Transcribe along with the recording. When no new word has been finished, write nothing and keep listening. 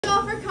you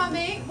all for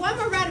coming. One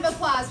more round of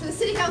applause for the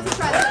City Council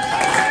President.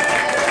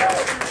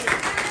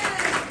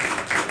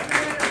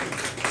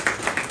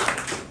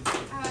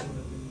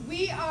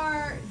 We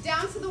are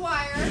down to the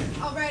wire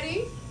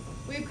already.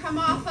 We've come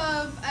off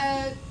of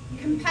a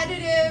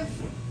competitive,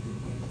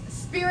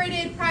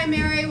 spirited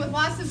primary with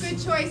lots of good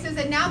choices,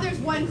 and now there's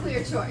one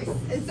clear choice.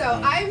 And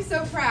so I'm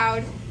so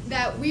proud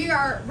that we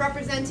are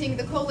representing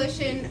the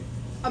coalition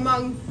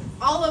among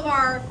all of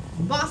our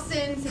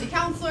Boston city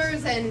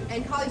councilors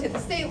and colleagues at the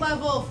state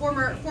level,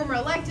 former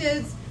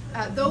electeds,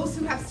 those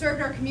who have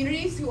served our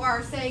communities, who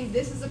are saying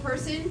this is a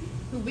person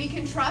who we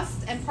can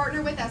trust and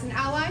partner with as an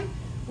ally.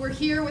 We're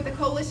here with a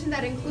coalition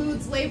that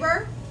includes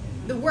labor,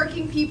 the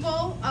working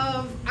people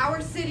of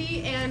our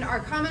city and our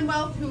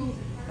Commonwealth who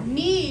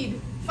need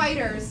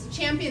fighters,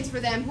 champions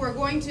for them, who are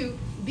going to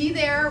be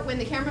there when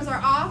the cameras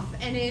are off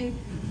and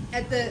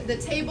at the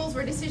tables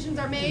where decisions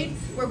are made,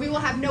 where we will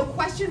have no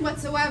question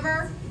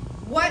whatsoever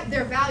what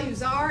their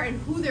values are and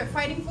who they're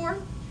fighting for.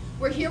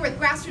 We're here with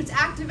grassroots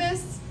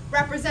activists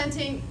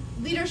representing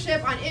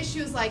leadership on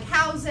issues like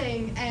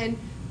housing and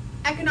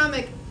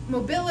economic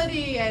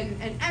mobility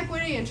and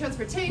equity and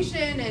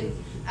transportation. And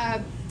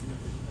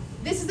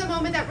this is a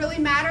moment that really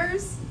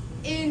matters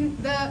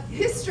in the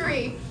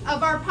history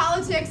of our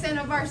politics and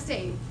of our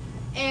state.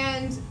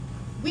 And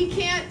we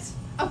can't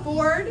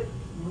afford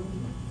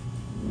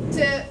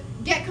to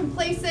get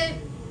complacent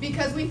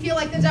because we feel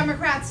like the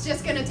Democrats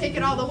just going to take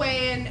it all the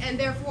way and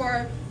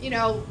therefore, you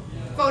know,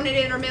 phone it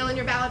in or mail in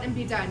your ballot and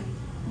be done.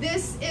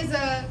 This is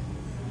a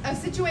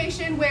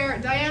situation where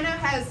Diana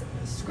has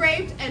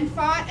scraped and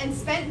fought and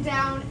spent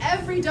down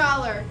every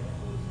dollar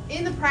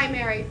in the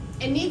primary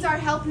and needs our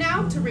help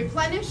now to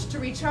replenish, to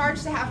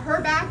recharge, to have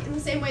her back in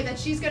the same way that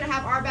she's going to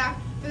have our back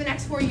for the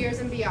next 4 years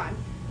and beyond.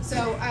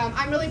 So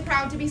I'm really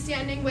proud to be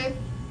standing with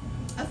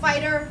a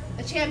fighter,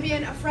 a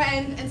champion, a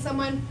friend, and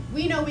someone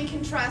we know we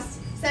can trust,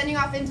 sending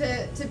off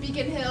into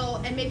Beacon Hill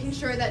and making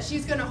sure that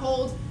she's going to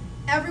hold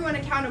everyone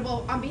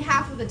accountable on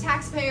behalf of the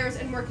taxpayers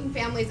and working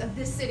families of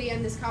this city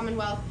and this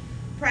Commonwealth.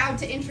 Proud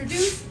to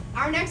introduce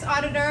our next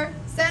auditor,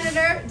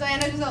 Senator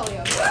Diana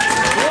DiZoglio.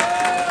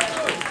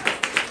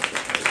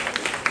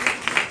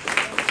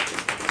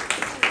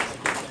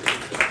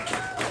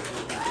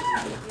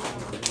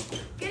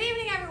 Good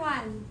evening,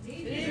 everyone. Good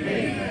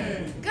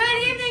evening.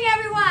 Good evening,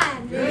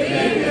 everyone. Good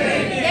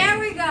evening. There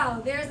we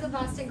go. There's the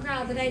Boston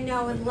crowd that I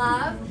know and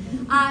love.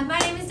 My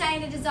name is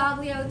Diana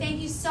DiZoglio.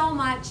 Thank you so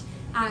much,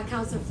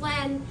 Councilor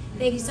Flynn.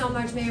 Thank you so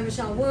much, Mayor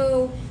Michelle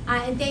Wu.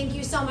 And thank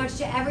you so much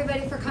to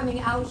everybody for coming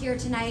out here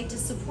tonight to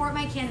support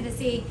my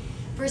candidacy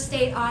for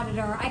State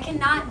Auditor. I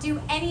cannot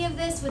do any of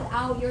this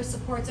without your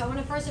support. So I want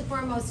to first and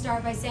foremost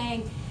start by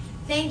saying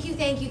thank you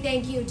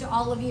to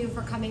all of you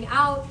for coming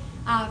out,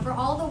 for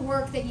all the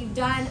work that you've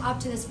done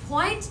up to this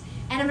point.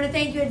 And I'm going to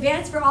thank you in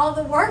advance for all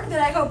the work that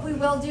I hope we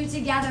will do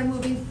together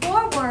moving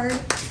forward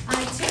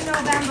to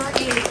November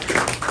 8th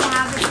to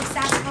have a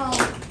successful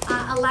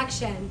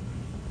election.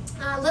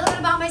 A little bit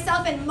about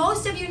myself, and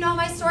most of you know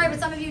my story, but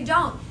some of you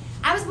don't.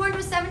 I was born to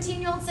a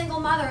 17-year-old single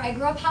mother. I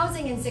grew up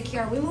housing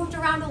insecure. We moved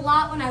around a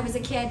lot when I was a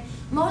kid,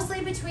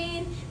 mostly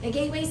between the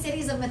gateway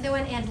cities of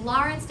Methuen and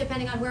Lawrence,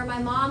 depending on where my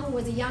mom, who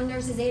was a young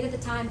nurse's aide at the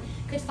time,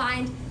 could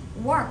find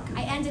work.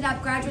 I ended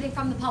up graduating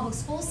from the public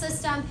school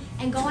system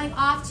and going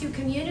off to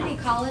community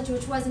college,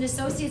 which was an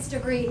associate's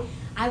degree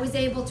I was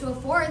able to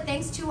afford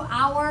thanks to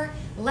our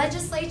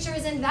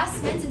legislature's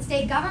investments and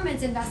state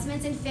government's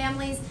investments in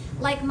families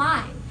like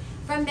mine.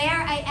 From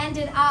there, I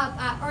ended up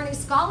earning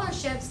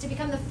scholarships to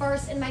become the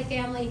first in my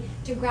family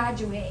to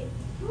graduate.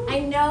 I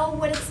know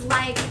what it's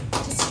like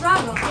to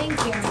struggle. Thank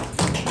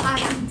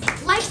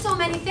you. Like so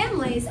many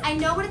families, I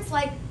know what it's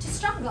like to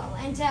struggle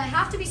and to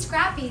have to be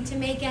scrappy to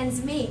make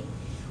ends meet.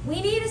 We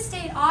need a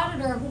state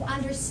auditor who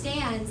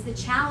understands the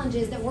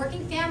challenges that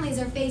working families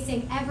are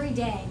facing every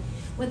day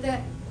with the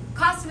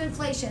cost of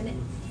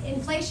inflation.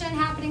 Inflation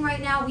happening right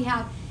now. We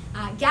have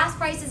gas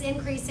prices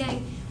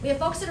increasing. We have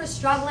folks that are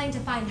struggling to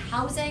find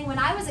housing. When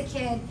I was a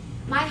kid,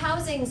 my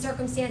housing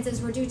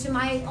circumstances were due to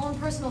my own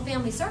personal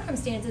family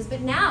circumstances,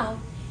 but now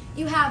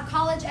you have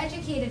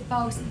college-educated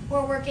folks who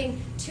are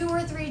working 2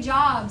 or 3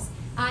 jobs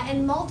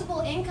and multiple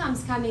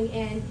incomes coming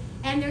in,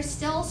 and they're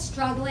still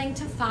struggling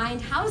to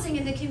find housing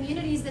in the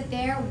communities that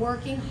they're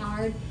working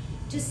hard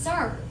to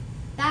serve.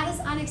 That is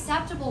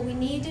unacceptable. We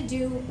need to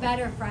do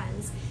better,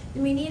 friends.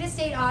 And we need a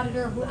state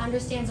auditor who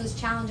understands those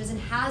challenges and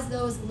has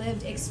those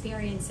lived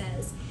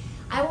experiences.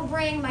 I will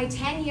bring my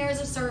 10 years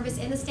of service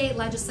in the state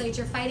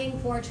legislature fighting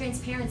for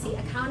transparency,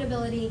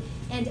 accountability,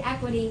 and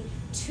equity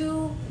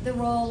to the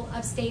role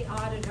of state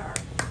auditor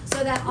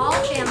so that all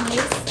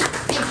families,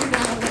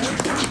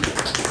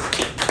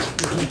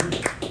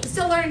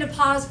 still learning to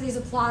pause for these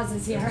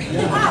applauses here,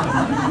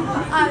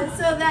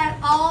 so that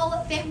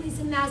all families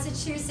in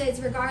Massachusetts,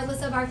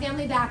 regardless of our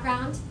family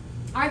background,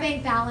 our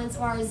bank balance,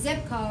 or our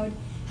zip code,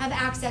 have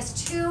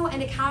access to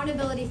and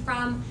accountability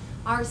from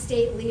our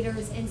state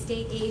leaders and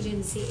state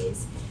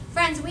agencies.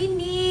 Friends, we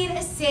need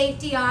a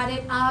safety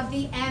audit of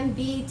the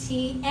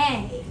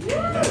MBTA.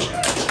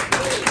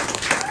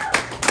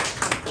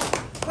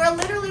 We're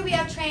literally we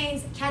have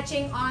trains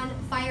catching on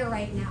fire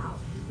right now.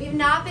 We've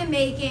not been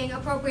making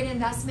appropriate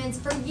investments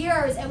for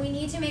years, and we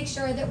need to make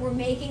sure that we're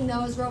making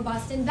those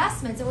robust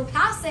investments, and we're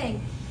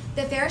passing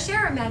the Fair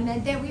Share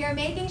Amendment, that we are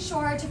making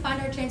sure to fund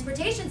our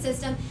transportation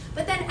system,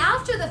 but then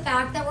after the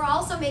fact that we're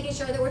also making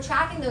sure that we're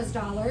tracking those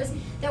dollars,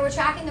 that we're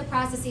tracking the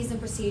processes and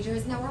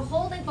procedures, and that we're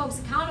holding folks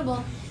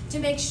accountable to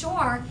make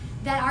sure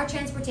that our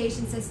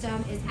transportation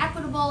system is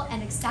equitable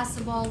and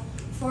accessible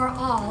for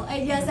all.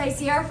 And yes, I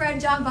see our friend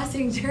John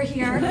Bussinger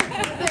here,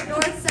 the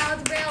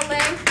North-South Rail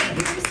Link. Thank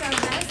you for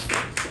service.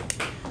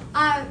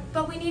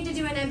 But we need to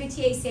do an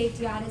MBTA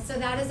safety audit, so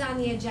that is on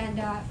the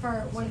agenda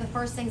for one of the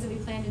first things that we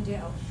plan to do.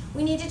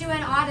 We need to do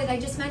an audit. I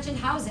just mentioned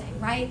housing,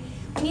 right?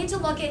 We need to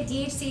look at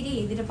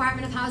DHCD, the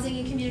Department of Housing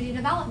and Community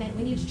Development.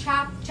 We need to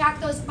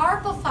track those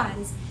ARPA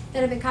funds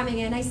that have been coming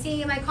in. I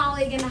see my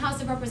colleague in the House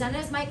of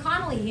Representatives, Mike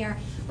Connolly here.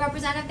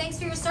 Representative, thanks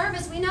for your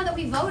service. We know that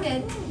we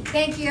voted.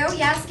 Thank you.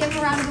 Yes, give him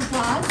a round of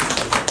applause.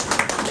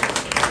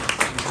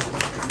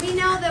 We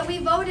know that we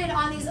voted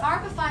on these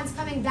ARPA funds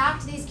coming back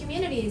to these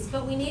communities,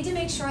 but we need to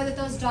make sure that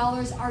those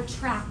dollars are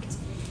tracked.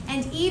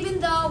 And even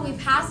though we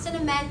passed an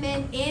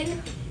amendment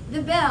in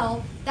the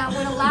bill that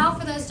would allow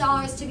for those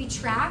dollars to be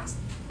tracked,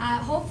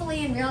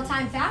 hopefully in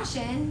real-time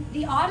fashion,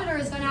 the auditor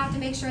is going to have to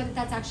make sure that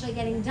that's actually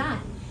getting done,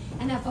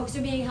 and that folks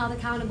are being held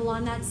accountable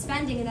on that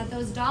spending, and that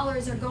those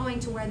dollars are going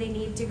to where they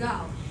need to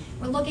go.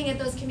 We're looking at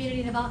those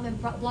community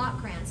development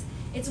block grants.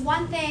 It's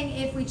one thing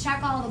if we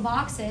check all the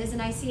boxes,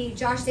 and I see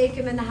Josh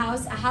Zakum in the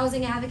house, a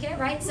housing advocate,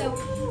 right?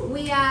 So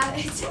we,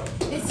 I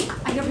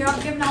know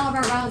we're giving all of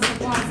our rounds of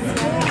applause.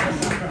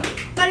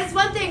 But it's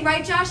one thing,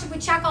 right, Josh, if we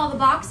check all the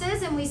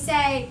boxes and we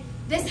say,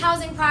 this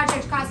housing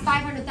project cost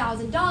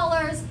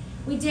 $500,000,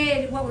 we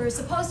did what we were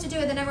supposed to do,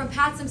 and then everyone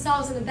pats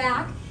themselves in the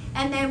back,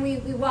 and then we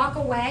walk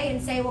away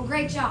and say, well,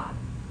 great job.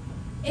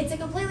 It's a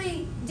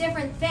completely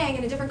different thing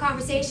and a different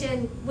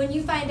conversation when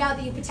you find out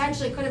that you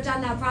potentially could have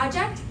done that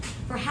project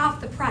for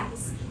half the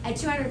price at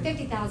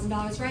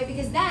 $250,000, right?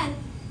 Because then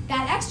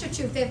that extra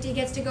 $250,000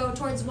 gets to go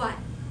towards what?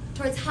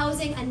 Towards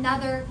housing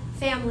another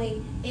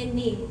family in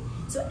need.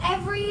 So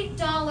every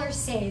dollar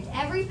saved,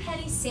 every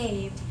penny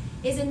saved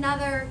is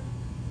another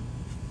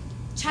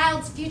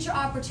child's future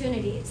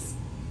opportunities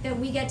that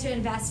we get to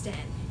invest in.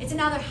 It's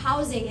another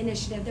housing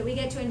initiative that we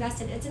get to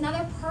invest in. It's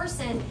another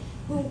person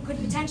who could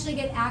potentially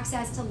get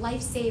access to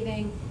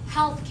life-saving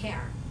health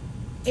care.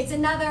 It's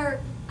another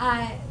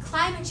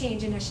climate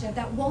change initiative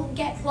that won't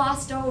get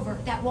glossed over,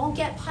 that won't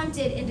get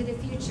punted into the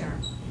future.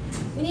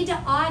 We need to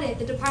audit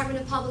the Department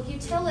of Public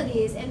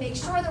Utilities and make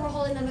sure that we're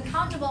holding them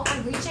accountable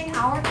on reaching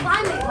our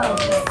climate goals.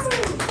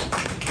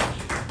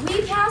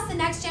 We passed the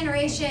Next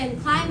Generation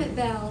Climate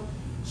Bill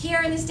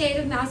here in the state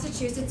of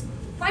Massachusetts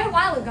quite a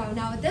while ago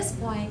now at this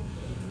point.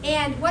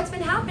 And what's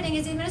been happening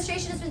is the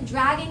administration has been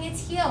dragging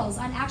its heels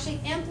on actually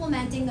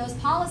implementing those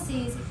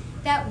policies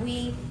that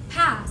we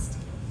passed.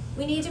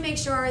 We need to make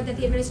sure that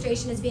the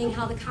administration is being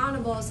held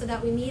accountable so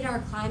that we meet our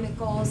climate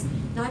goals,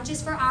 not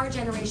just for our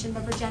generation,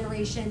 but for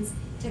generations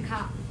to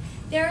come.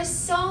 There is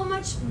so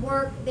much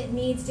work that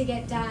needs to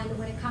get done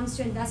when it comes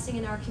to investing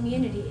in our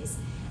communities.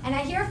 And I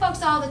hear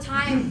folks all the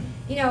time,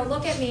 you know,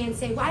 look at me and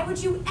say, why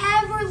would you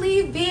ever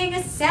leave being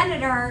a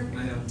senator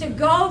to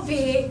go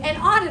be an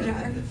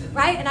auditor,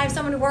 right? And I have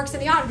someone who works in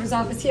the auditor's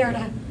office here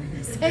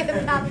to say that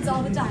it happens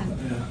all the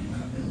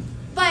time.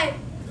 But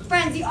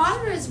friends, the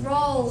auditor's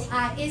role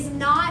is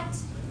not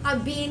a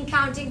bean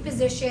counting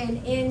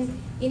position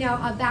in, you know,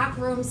 a back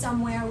room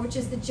somewhere, which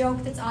is the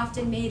joke that's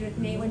often made with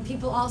me when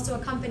people also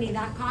accompany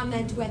that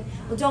comment with,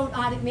 well, don't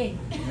audit me.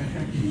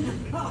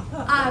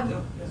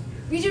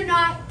 We do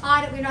not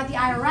audit, we're not the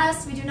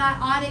IRS, we do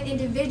not audit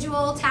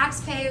individual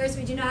taxpayers,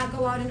 we do not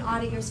go out and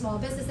audit your small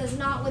business. That's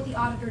not what the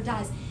auditor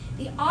does.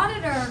 The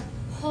auditor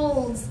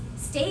holds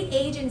state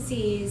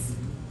agencies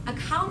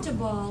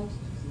accountable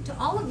to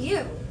all of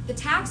you, the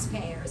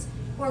taxpayers,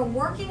 who are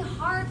working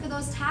hard for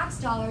those tax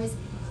dollars,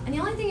 and the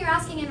only thing you're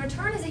asking in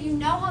return is that you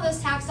know how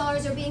those tax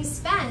dollars are being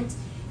spent,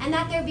 and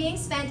that they're being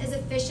spent as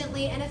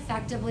efficiently and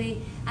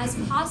effectively as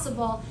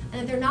possible,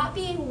 and that they're not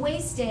being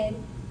wasted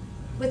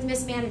with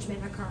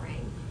mismanagement occurring.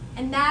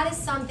 And that is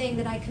something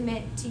that I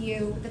commit to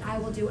you that I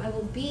will do. I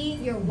will be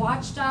your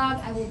watchdog,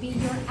 I will be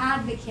your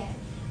advocate,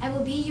 I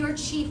will be your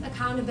chief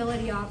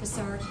accountability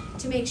officer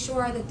to make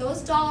sure that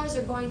those dollars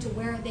are going to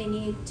where they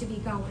need to be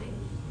going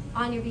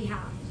on your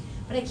behalf.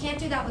 But I can't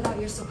do that without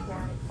your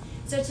support.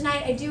 So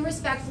tonight I do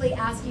respectfully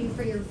ask you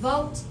for your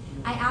vote.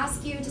 I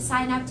ask you to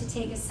sign up to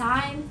take a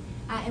sign.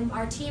 And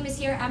our team is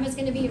here. Emma's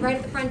going to be right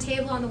at the front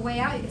table on the way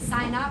out. You can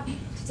sign up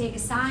to take a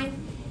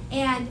sign.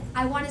 And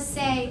I want to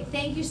say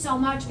thank you so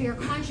much for your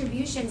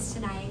contributions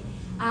tonight.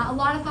 A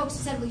lot of folks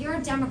have said, well, you're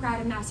a Democrat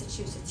in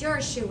Massachusetts. You're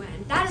a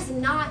shoo-in. That is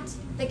not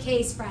the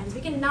case, friends.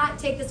 We cannot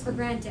take this for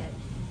granted.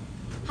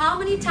 How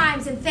many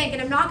times, and think,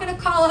 and I'm not going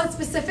to call out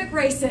specific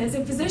races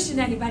and position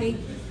anybody,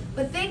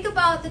 but think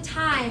about the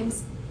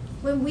times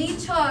when we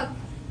took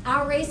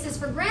our races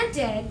for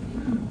granted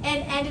and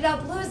ended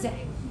up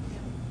losing.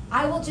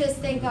 I will just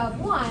think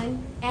of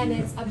one and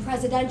it's a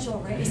presidential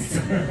race,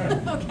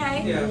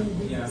 okay?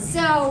 Yeah.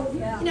 So,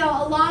 you know,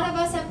 a lot of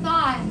us have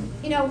thought,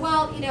 you know,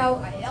 well, you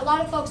know, a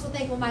lot of folks will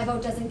think, well, my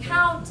vote doesn't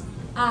count,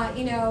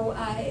 you know,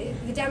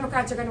 the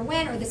Democrats are going to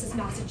win, or this is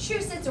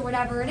Massachusetts, or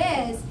whatever it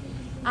is.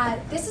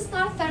 This is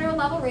not a federal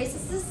level race,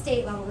 this is a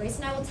state level race,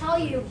 and I will tell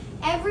you,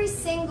 every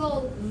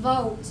single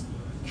vote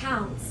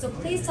counts. So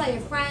please tell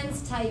your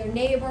friends, tell your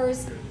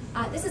neighbors.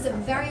 This is a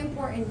very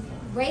important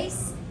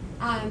race.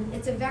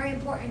 It's a very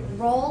important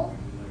role,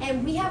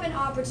 and we have an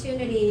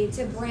opportunity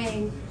to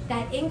bring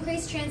that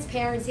increased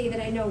transparency that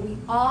I know we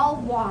all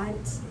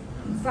want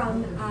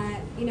from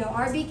you know,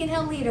 our Beacon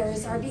Hill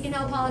leaders, our Beacon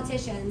Hill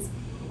politicians,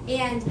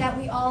 and that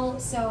we all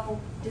so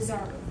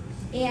deserve.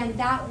 And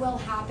that will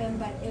happen,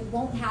 but it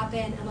won't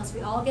happen unless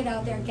we all get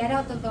out there, get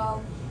out the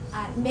vote,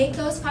 make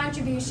those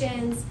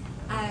contributions,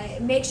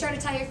 make sure to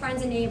tell your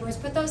friends and neighbors,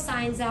 put those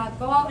signs up,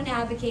 go out and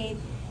advocate.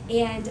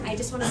 And I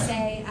just want to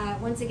say,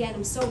 once again,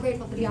 I'm so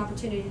grateful for the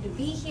opportunity to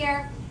be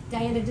here.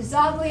 Diana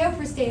DiZoglio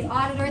for State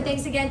Auditor.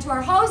 Thanks again to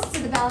our hosts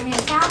of the Bellingham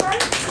Tavern.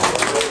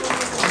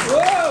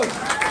 Whoa!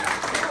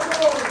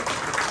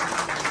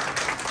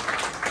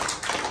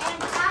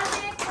 And as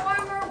a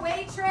former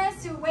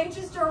waitress who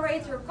waitressed her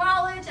way through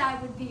college, I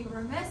would be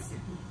remiss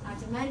not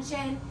to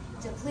mention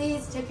to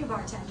please tip your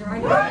bartender.